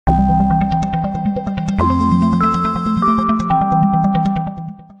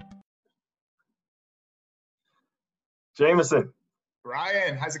Jamison,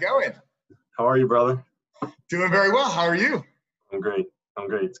 Ryan, how's it going? how are you, brother? Doing very well. How are you? I'm great. I'm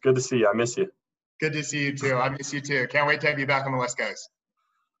great. It's good to see you. I miss you. Good to see you too. I miss you too. Can't wait to have you back on the West Coast.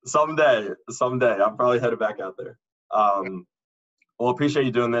 Someday. I'm probably headed back out there. Well, appreciate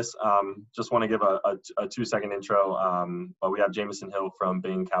you doing this. Just want to give a 2-second intro. But we have Jamison Hill from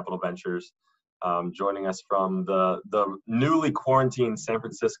Bain Capital Ventures joining us from the newly quarantined San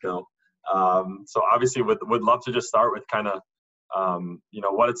Francisco. So obviously would love to just start with kind of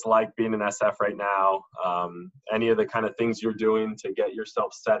what it's like being an SF right now, any of the kind of things you're doing to get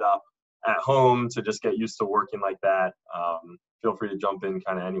yourself set up at home to just get used to working like that. Feel free to jump in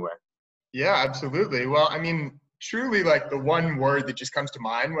kind of anywhere. Yeah, absolutely. Well, I mean, truly, like the one word that just comes to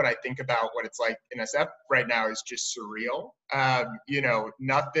mind when I think about what it's like in SF right now is just surreal.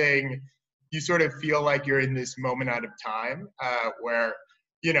 Nothing, you sort of feel like you're in this moment out of time where,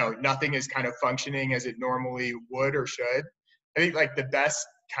 nothing is kind of functioning as it normally would or should. I think like the best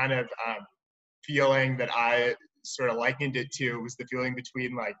kind of feeling that I sort of likened it to was the feeling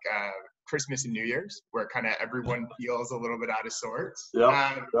between like Christmas and New Year's, where kind of everyone feels a little bit out of sorts.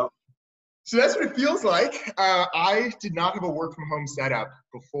 Yep. So that's what it feels like. I did not have a work from home setup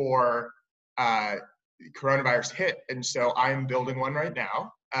before coronavirus hit, and so I'm building one right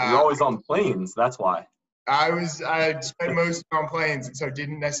now. You're always on planes, that's why. I spent most on planes, and so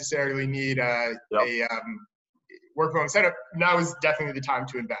didn't necessarily need a work from home setup. Now is definitely the time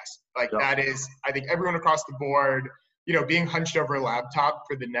to invest. That is, I think everyone across the board, being hunched over a laptop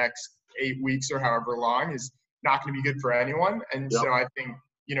for the next 8 weeks or however long is not going to be good for anyone. And so I think,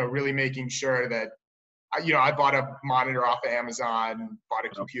 really making sure that, I bought a monitor off of Amazon, bought a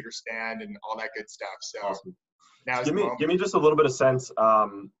computer stand and all that good stuff. So awesome. Now Give me just a little bit of sense,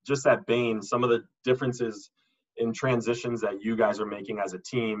 just at Bain, some of the differences in transitions that you guys are making as a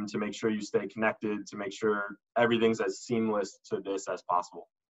team to make sure you stay connected, to make sure everything's as seamless to this as possible.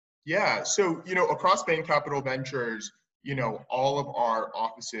 Yeah. So, across Bain Capital Ventures, all of our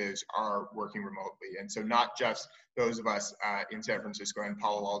offices are working remotely. And so not just those of us in San Francisco and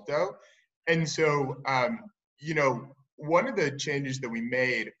Palo Alto. And so, one of the changes that we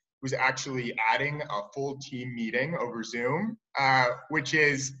made was actually adding a full team meeting over Zoom, which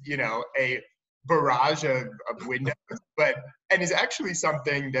is, a barrage of windows, and is actually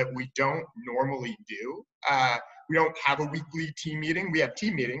something that we don't normally do. We don't have a weekly team meeting. We have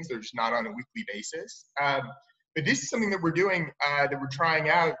team meetings, they're just not on a weekly basis. But this is something that we're doing, that we're trying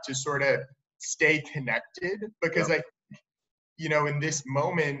out to sort of stay connected, because in this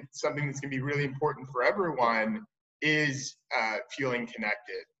moment, something that's going to be really important for everyone is feeling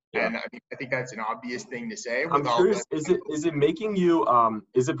connected. Yeah. And I think that's an obvious thing to say. I'm curious, is it making you,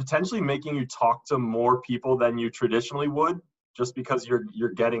 is it potentially making you talk to more people than you traditionally would, just because you're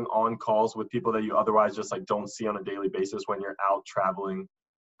getting on calls with people that you otherwise just like don't see on a daily basis when you're out traveling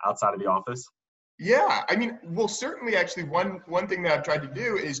outside of the office? Yeah, I mean, well, certainly actually one thing that I've tried to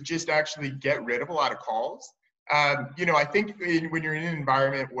do is just actually get rid of a lot of calls. I think when you're in an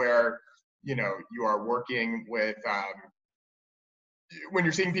environment where, you are working with, when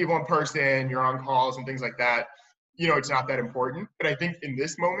you're seeing people in person, you're on calls and things like that, it's not that important. But I think in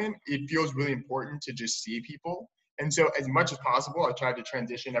this moment, it feels really important to just see people. And so as much as possible, I tried to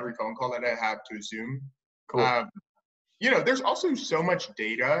transition every phone call that I have to a Zoom. Cool. There's also so much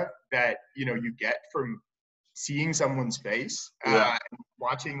data that, you get from seeing someone's face,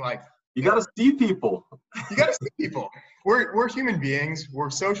 watching you got to see people. You got to see people. We're human beings. We're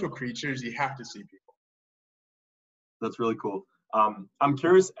social creatures. You have to see people. That's really cool. I'm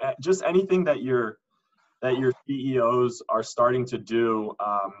curious, just anything that your CEOs are starting to do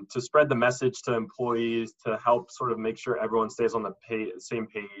to spread the message to employees, to help sort of make sure everyone stays on the same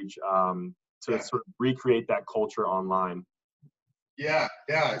page, to sort of recreate that culture online. Yeah.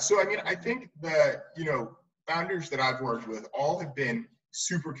 So, I mean, I think that, founders that I've worked with all have been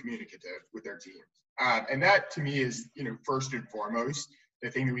super communicative with their teams. And that to me is, first and foremost, the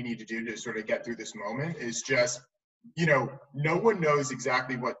thing that we need to do to sort of get through this moment is just, no one knows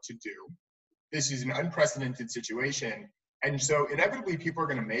exactly what to do. This is an unprecedented situation. And so inevitably people are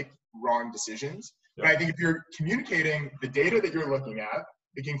going to make wrong decisions. Yeah. But I think if you're communicating the data that you're looking at,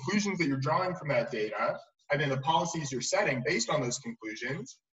 the conclusions that you're drawing from that data, and then the policies you're setting based on those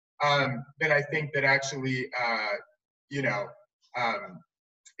conclusions, then I think that actually,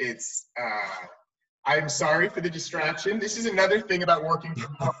 I'm sorry for the distraction. This is another thing about working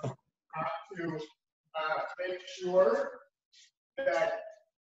from home. To make sure that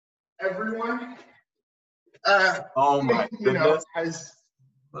everyone, oh my goodness.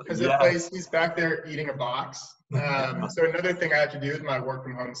 has a place. He's back there eating a box. So another thing I have to do with my work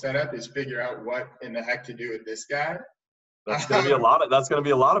from home setup is figure out what in the heck to do with this guy. That's gonna be a lot of. That's gonna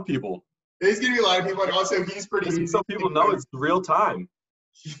be a lot of people. There's gonna be a lot of people, and also he's pretty easy. So people know it's real time.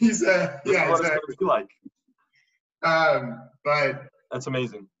 He's This is what it's gonna be like. But that's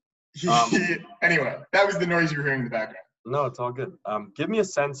amazing. Anyway, that was the noise you were hearing in the background. No, it's all good. Give me a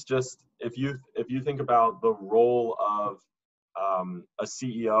sense, just if you think about the role of a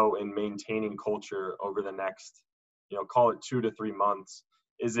CEO in maintaining culture over the next, call it 2 to 3 months.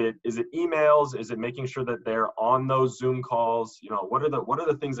 Is it emails? Is it making sure that they're on those Zoom calls? What are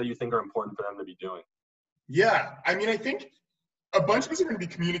the things that you think are important for them to be doing? Yeah, I mean, I think a bunch of us are going to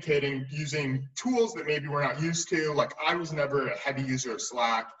be communicating using tools that maybe we're not used to. Like, I was never a heavy user of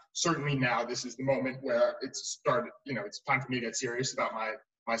Slack. Certainly now, this is the moment where it's started. It's time for me to get serious about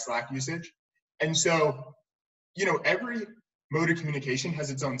my Slack usage. And so, every mode of communication has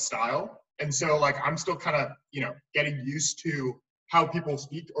its own style. And so, like, I'm still kind of, getting used to how people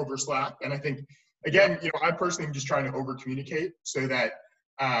speak over Slack. And I think, again, I personally am just trying to over communicate so that,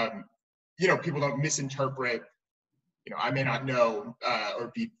 people don't misinterpret. I may not know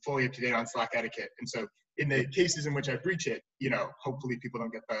or be fully up to date on Slack etiquette. And so in the cases in which I breach it, hopefully people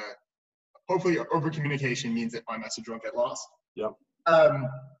don't get hopefully over communication means that my message won't get lost. Yep.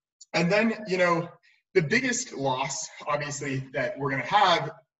 And then, the biggest loss, obviously, that we're going to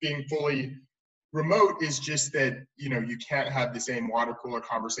have being fully remote is just that, you can't have the same water cooler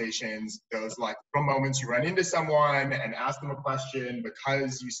conversations, those like little moments you run into someone and ask them a question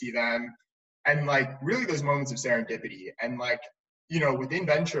because you see them. And like really those moments of serendipity. And like, within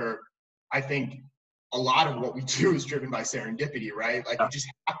venture, I think a lot of what we do is driven by serendipity, right? Like you just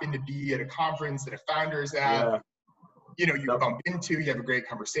happen to be at a conference that a founder is at, you bump into, you have a great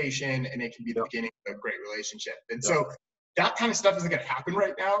conversation, and it can be the beginning of a great relationship. And so that kind of stuff isn't going to happen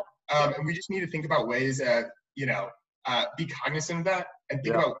right now. And we just need to think about ways that, be cognizant of that and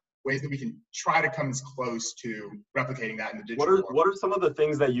think about ways that we can try to come as close to replicating that in the digital world. What are some of the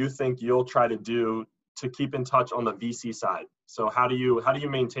things that you think you'll try to do to keep in touch on the VC side? So how do you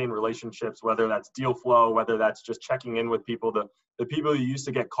maintain relationships, whether that's deal flow, whether that's just checking in with people, the people you used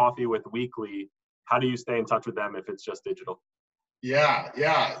to get coffee with weekly, how do you stay in touch with them if it's just digital?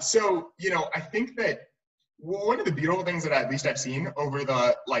 Yeah. So, I think that one of the beautiful things that at least I've seen over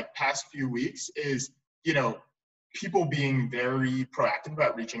the past few weeks is, people being very proactive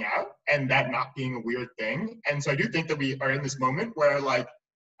about reaching out and that not being a weird thing. And so I do think that we are in this moment where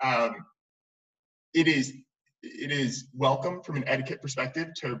it is welcome from an etiquette perspective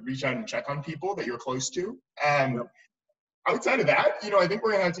to reach out and check on people that you're close to. Outside of that, I think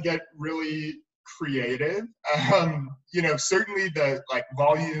we're gonna have to get really creative. Certainly the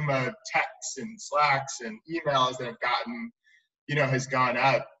volume of texts and Slacks and emails that have gotten, has gone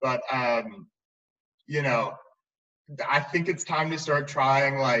up. But, I think it's time to start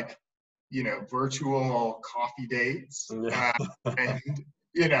trying virtual coffee dates. And,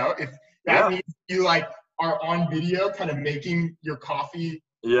 if that means you are on video kind of making your coffee,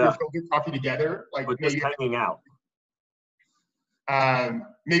 your filtered coffee together, but maybe just hanging out.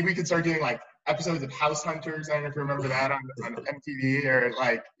 Maybe we could start doing episodes of House Hunters. I don't know if you remember that on MTV or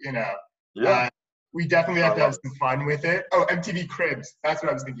we definitely have to have some fun with it. Oh, MTV Cribs. That's what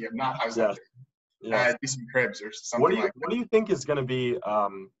I was thinking of, not House Hunters. Do some cribs or something like that. What do you think is going to be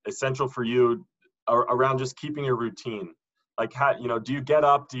essential for you around just keeping your routine? Like, how, do you get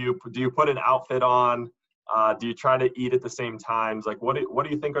up? Do you put an outfit on? Do you try to eat at the same times? Like, what do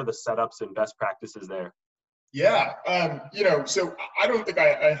you think are the setups and best practices there? Yeah, so I don't think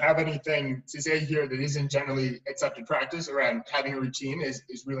I have anything to say here that isn't generally accepted practice around having a routine is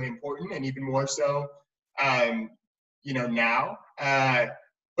really important, and even more so, now.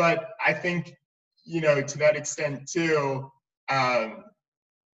 But I think, to that extent too,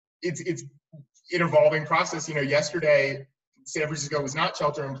 it's an evolving process. Yesterday, San Francisco was not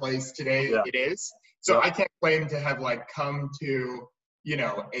shelter in place. Today it is. So I can't claim to have come to,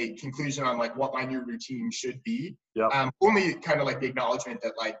 a conclusion on what my new routine should be. Only kind of the acknowledgement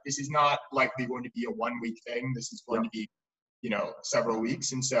that this is not likely going to be a 1 week thing. This is going to be, several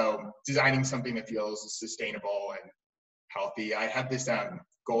weeks. And so designing something that feels sustainable and healthy. I have this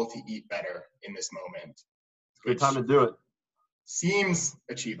goal to eat better in this moment. Good time to do it. Seems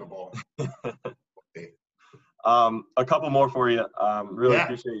achievable. A couple more for you. Really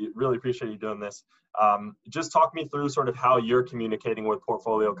appreciate you doing this. Just talk me through sort of how you're communicating with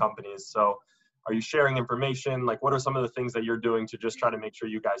portfolio companies. So are you sharing information? What are some of the things that you're doing to just try to make sure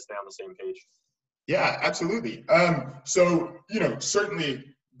you guys stay on the same page? Yeah, absolutely. So,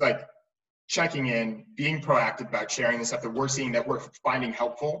 certainly checking in, being proactive about sharing the stuff that we're seeing that we're finding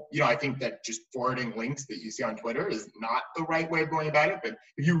helpful. I think that just forwarding links that you see on Twitter is not the right way of going about it. But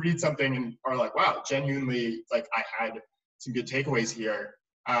if you read something and are wow, genuinely, I had good takeaways here.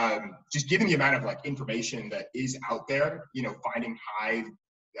 Just given the amount of like information that is out there, you know, finding high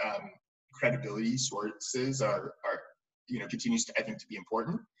credibility sources are continues to, I think, to be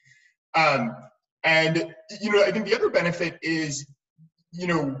important. And, you know, I think the other benefit is, you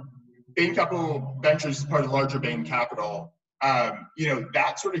know, Bain Capital Ventures is part of the larger Bain Capital. You know,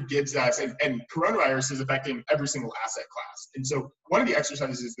 that sort of gives us, and coronavirus is affecting every single asset class. And so one of the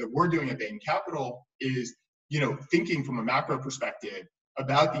exercises that we're doing at Bain Capital is, you know, thinking from a macro perspective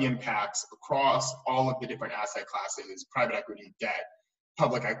about the impacts across all of the different asset classes, private equity, debt,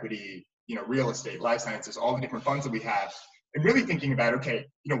 public equity, you know, real estate, life sciences, all the different funds that we have, and really thinking about, okay,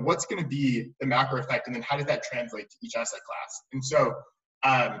 you know, what's going to be the macro effect, and then how does that translate to each asset class? And so,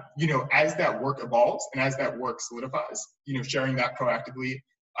 you know, as that work evolves and as that work solidifies, you know, sharing that proactively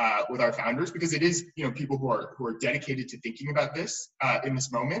with our founders, because it is, you know, people who are dedicated to thinking about this in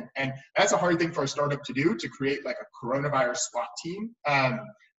this moment, and that's a hard thing for a startup to do, to create like a coronavirus SWAT team.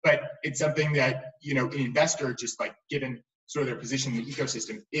 But it's something that, you know, an investor, just like given sort of their position in the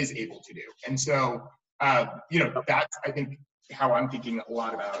ecosystem, is able to do. And so, you know, that's, I think, how I'm thinking a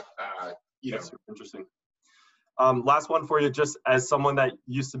lot about, you know. That's super interesting. Last one for you, just as someone that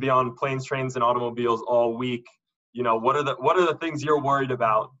used to be on planes, trains, and automobiles all week, you know, what are the things you're worried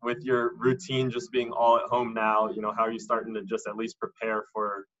about with your routine just being all at home now? You know, how are you starting to just at least prepare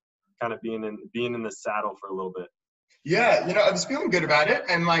for kind of being in the saddle for a little bit? Yeah, you know, I was feeling good about it,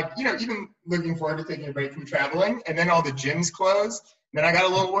 and like, you know, even looking forward to taking a break from traveling, and then all the gyms closed. Then I got a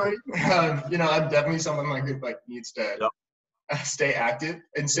little worried. You know, I'm definitely someone like who like needs to stay active,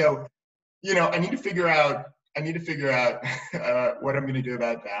 and so, you know, I need to figure out what I'm going to do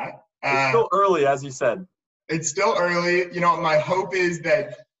about that. It's still early, as you said. It's still early. You know, my hope is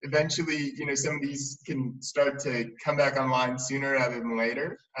that eventually, you know, some of these can start to come back online sooner rather than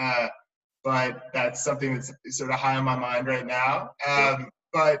later. But that's something that's sort of high on my mind right now.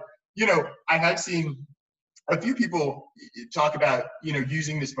 But, you know, I have seen a few people talk about, you know,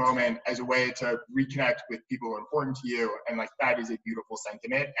 using this moment as a way to reconnect with people who are important to you. And like, that is a beautiful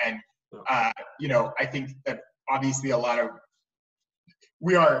sentiment. And, you know, I think that obviously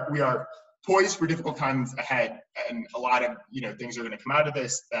we are poised for difficult times ahead, and a lot of, you know, things are going to come out of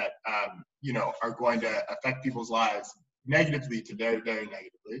this that, you know, are going to affect people's lives negatively to very, very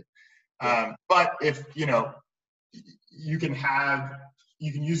negatively. But if, you know, you can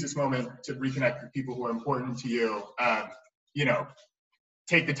use this moment to reconnect with people who are important to you, you know,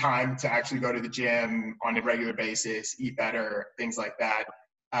 take the time to actually go to the gym on a regular basis, eat better, things like that.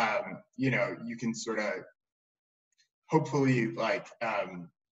 You know, you can sort of hopefully like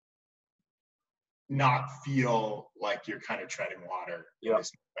not feel like you're kind of treading water. Yeah.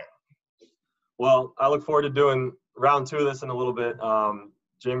 Well, I look forward to doing round 2 of this in a little bit.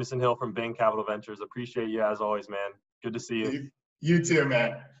 Jamison Hill from Bain Capital Ventures. Appreciate you as always, man. Good to see you. You too,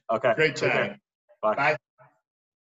 man. Okay. Great chatting. Bye. Bye.